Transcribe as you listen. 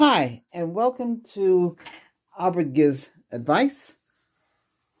and welcome to Albert Gives Advice.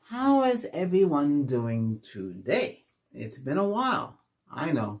 How is everyone doing today? It's been a while,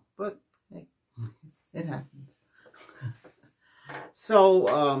 I know, but hey, it happens. So,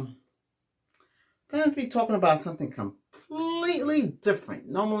 I'm going to be talking about something completely different.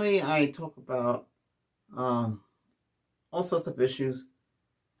 Normally, I talk about all sorts of issues.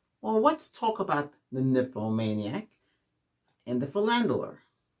 Well, let's talk about the nymphomaniac and the philanderer.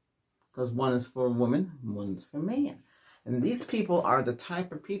 Because one is for women, one is for man. And these people are the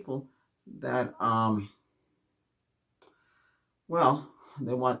type of people that, well,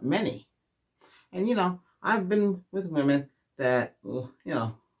 they want many. And, you know, I've been with women that, you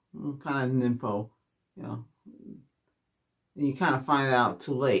know, kind of nympho, you know, and you kind of find out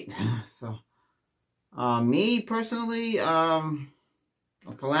too late. So, me personally, a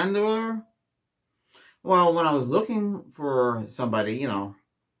philanderer, well, when I was looking for somebody, you know,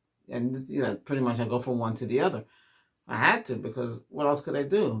 and you know, pretty much I go from one to the other. I had to, because what else could I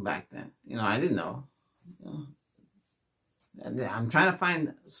do back then? You know, I didn't know. You know, I'm trying to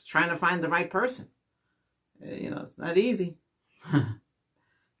find the right person. You know, it's not easy.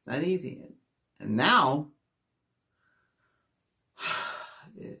 It's not easy. And now,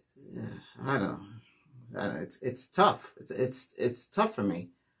 I don't know. It's tough. It's tough for me.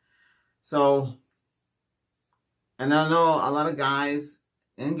 So, and I know a lot of guys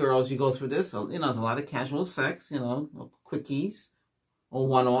and girls, you go through this. You know, there's a lot of casual sex. You know, quickies, or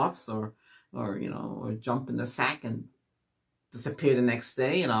one-offs, or you know, or jump in the sack and disappear the next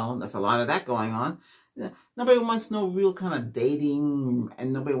day. You know, there's a lot of that going on. Nobody wants no real kind of dating,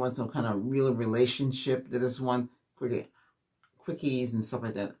 and nobody wants no kind of real relationship. They just want quickies and stuff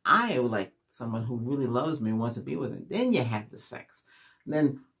like that. I would like someone who really loves me and wants to be with me. Then you have the sex.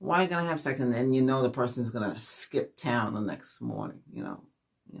 Then why are you gonna have sex and then you know the person's gonna skip town the next morning? You know,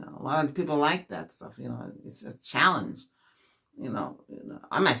 a lot of people like that stuff. You know, it's a challenge. You know,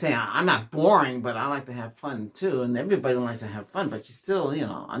 I'm not saying I'm not boring, but I like to have fun too, and everybody likes to have fun. But you still, you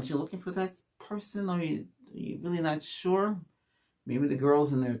know, aren't you looking for that person? Or are you really not sure? Maybe the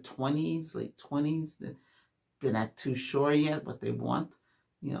girls in their 20s, late 20s, they're not too sure yet what they want.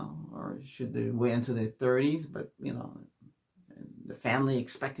 You know, or should they wait until their 30s? But you know, the family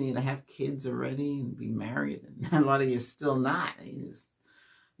expecting you to have kids already and be married, and a lot of you still not.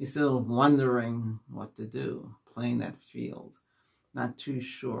 You're still wondering what to do, playing that field. Not too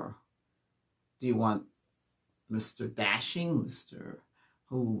sure. Do you want Mr. Dashing, Mr.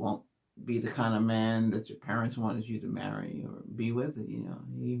 who won't be the kind of man that your parents wanted you to marry or be with? You know,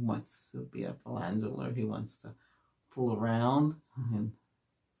 he wants to be a philanderer. He wants to fool around,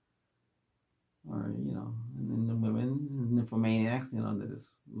 or you know, and then the women, nymphomaniacs, you know, that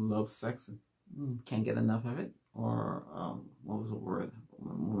just love sex and can't get enough of it. Or what was the word?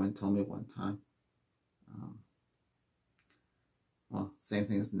 One woman told me one time. Well, same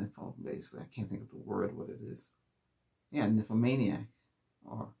thing as nympho, basically. I can't think of the word, what it is. Yeah, nymphomaniac.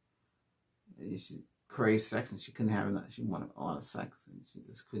 Or she craved sex and she couldn't have enough. She wanted a lot of sex and she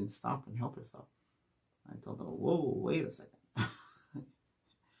just couldn't stop and help herself. I told her, whoa, wait a second.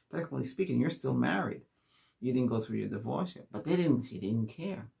 Technically speaking, you're still married. You didn't go through your divorce yet. But she didn't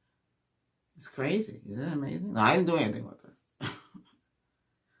care. It's crazy. Isn't it amazing? No, I didn't do anything with her.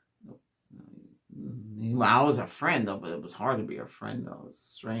 Well, I was a friend, though, but it was hard to be her friend, though. It was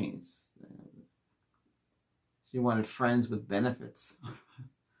strange. She wanted friends with benefits.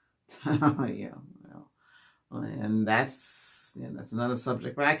 Yeah, well, and that's another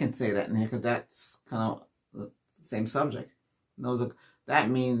subject. But I can say that in here because that's kind of the same subject. That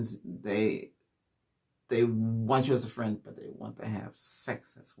means they want you as a friend, but they want to have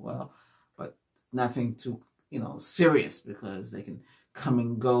sex as well. But nothing too, you know, serious, because they can come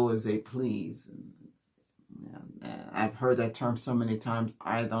and go as they please. And I've heard that term so many times.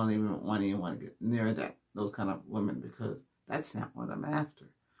 I don't even want to get near those kind of women, because that's not what I'm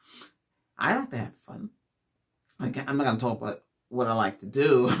after. I like to have fun. I'm not going to talk about what I like to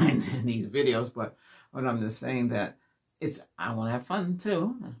do in these videos, but what I'm just saying that I want to have fun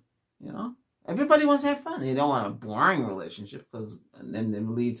too. You know, everybody wants to have fun. You don't want a boring relationship, because then it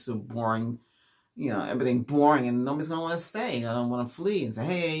leads to boring. You know, everything boring, and nobody's going to want to stay. I don't want to flee and say,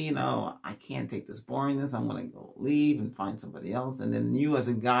 hey, you know, I can't take this boringness. I'm going to go leave and find somebody else. And then you as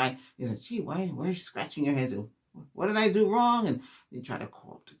a guy, you say, gee, why are you scratching your head? What did I do wrong? And you try to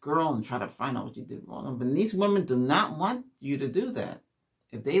call up the girl and try to find out what you did wrong. But these women do not want you to do that.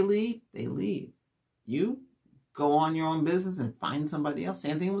 If they leave, they leave. You go on your own business and find somebody else.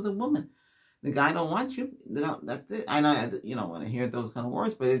 Same thing with a woman. The guy don't want you. That's it. I know you don't want to hear those kind of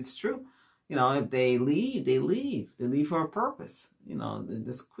words, but it's true. You know, if they leave, they leave. They leave for a purpose. You know,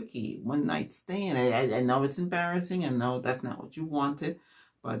 this quickie, one night stand. I know it's embarrassing. I know that's not what you wanted,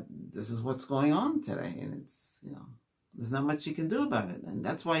 but this is what's going on today. And it's, you know, there's not much you can do about it. And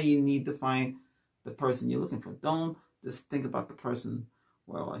that's why you need to find the person you're looking for. Don't just think about the person,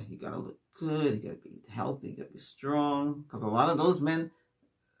 well, you got to look good, you got to be healthy, you got to be strong. Because a lot of those men,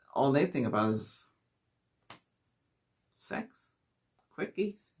 all they think about is sex,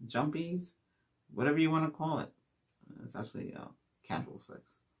 quickies, jumpies, whatever you want to call it. It's actually casual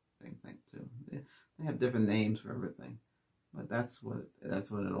sex, same thing too. They have different names for everything, but that's what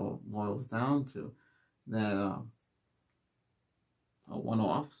it all boils down to. That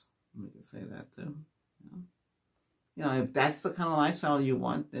one-offs. We can say that too. You know, if that's the kind of lifestyle you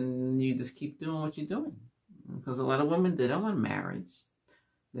want, then you just keep doing what you're doing. Because a lot of women, they don't want marriage,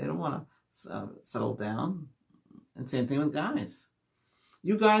 they don't want to settle down, and same thing with guys.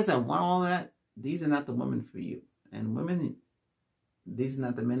 You guys that want all that, these are not the women for you. And women, these are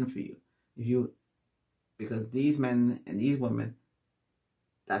not the men for you. Because these men and these women,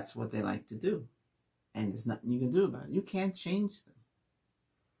 that's what they like to do. And there's nothing you can do about it. You can't change them.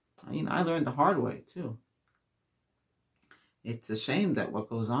 You know, I learned the hard way too. It's a shame that what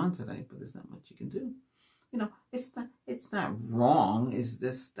goes on today, but there's not much you can do. You know, it's not wrong. It's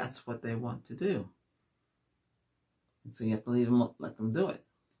just that's what they want to do. And so you have to let them do it.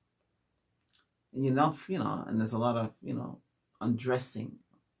 And and there's a lot of, undressing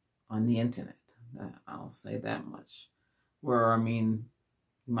on the internet. I'll say that much. Where, I mean,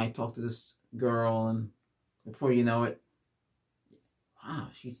 you might talk to this girl and before you know it, wow,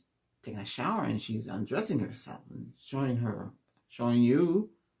 she's taking a shower and she's undressing herself and showing you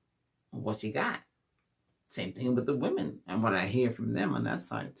what she got. Same thing with the women. And what I hear from them on that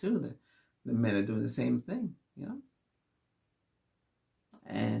side too, that the men are doing the same thing,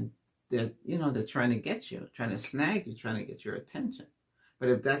 And they're trying to get you, trying to snag you, trying to get your attention. But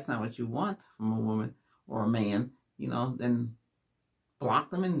if that's not what you want from a woman or a man, then block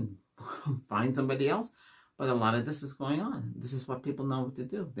them and find somebody else. But a lot of this is going on. This is what people know what to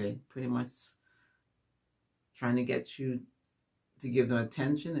do. They pretty much trying to get you to give them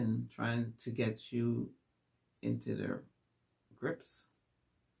attention and trying to get you into their grips.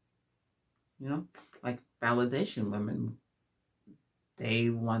 Like validation women. They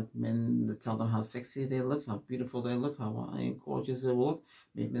want men to tell them how sexy they look, how beautiful they look, how gorgeous they look.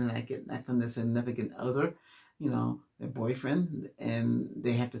 Maybe they get that from their significant other, their boyfriend, and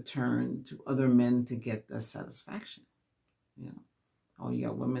they have to turn to other men to get that satisfaction. Oh, you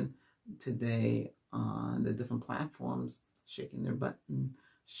got women today on the different platforms shaking their butt and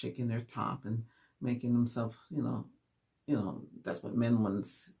shaking their top and making themselves, that's what men want to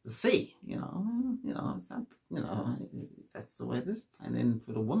see. It's not, that's the way it is. And then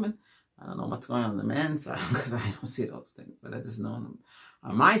for the woman, I don't know what's going on the man's side because I don't see those things. But I just know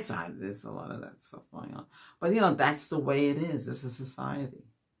on my side, there's a lot of that stuff going on. But, that's the way it is. This is society.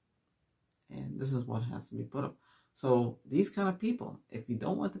 And this is what has to be put up. So these kind of people, if you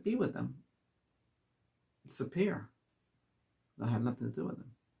don't want to be with them, disappear. Don't have nothing to do with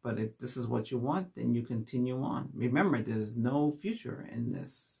them. But if this is what you want, then you continue on. Remember, there's no future in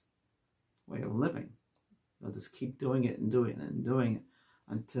this way of living. You'll just keep doing it and doing it and doing it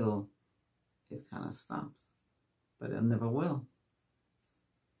until it kind of stops. But it never will.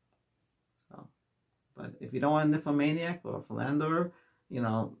 So, but if you don't want a nymphomaniac or a philanderer,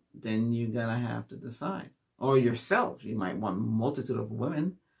 then you're going to have to decide. Or yourself. You might want a multitude of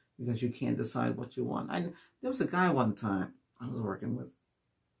women because you can't decide what you want. There was a guy one time I was working with.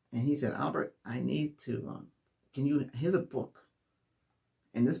 And he said, Albert, I need to, here's a book.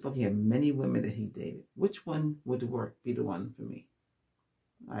 In this book, he had many women that he dated. Which one would be the one for me?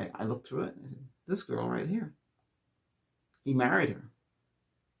 I looked through it and I said, this girl right here. He married her.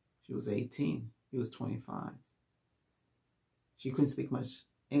 She was 18. He was 25. She couldn't speak much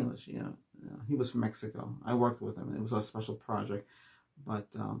English, He was from Mexico. I worked with him. It was a special project. But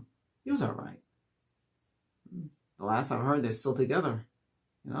he was all right. The last I heard, they're still together.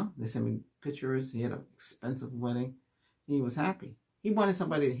 They sent me pictures. He had an expensive wedding. He was happy. He wanted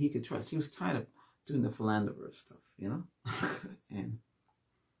somebody that he could trust. He was tired of doing the philanderer stuff, and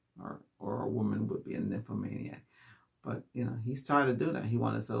or a woman would be a nymphomaniac. But, he's tired of doing that. He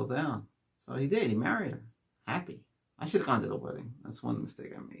wanted to settle down. So he did. He married her. Happy. I should have gone to the wedding. That's one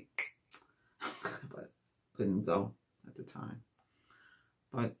mistake I made. But couldn't go at the time.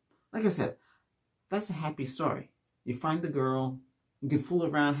 But like I said, that's a happy story. You find the girl. You can fool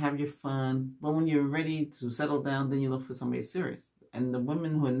around, have your fun. But when you're ready to settle down, then you look for somebody serious. And the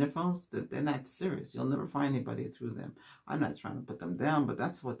women who are nymphos, they're not serious. You'll never find anybody through them. I'm not trying to put them down, but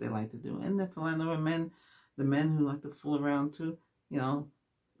that's what they like to do. And the philanderer men, the men who like to fool around too, you know,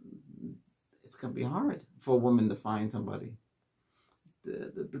 it's going to be hard for a woman to find somebody.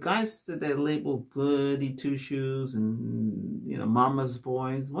 The guys that they label goody two-shoes and, you know, mama's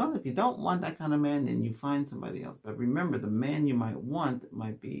boys, well, if you don't want that kind of man, then you find somebody else. But remember, the man you might want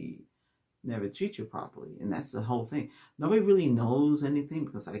might be never treat you properly. And that's the whole thing. Nobody really knows anything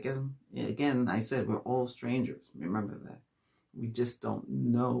because, again, I said we're all strangers. Remember that. We just don't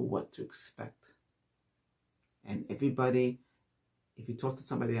know what to expect. And everybody, if you talk to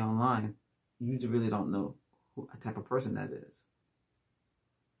somebody online, you really don't know who a type of person that is.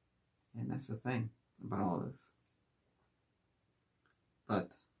 And that's the thing about all this.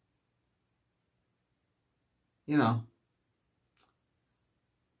 But, you know,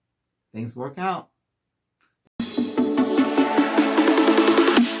 things work out.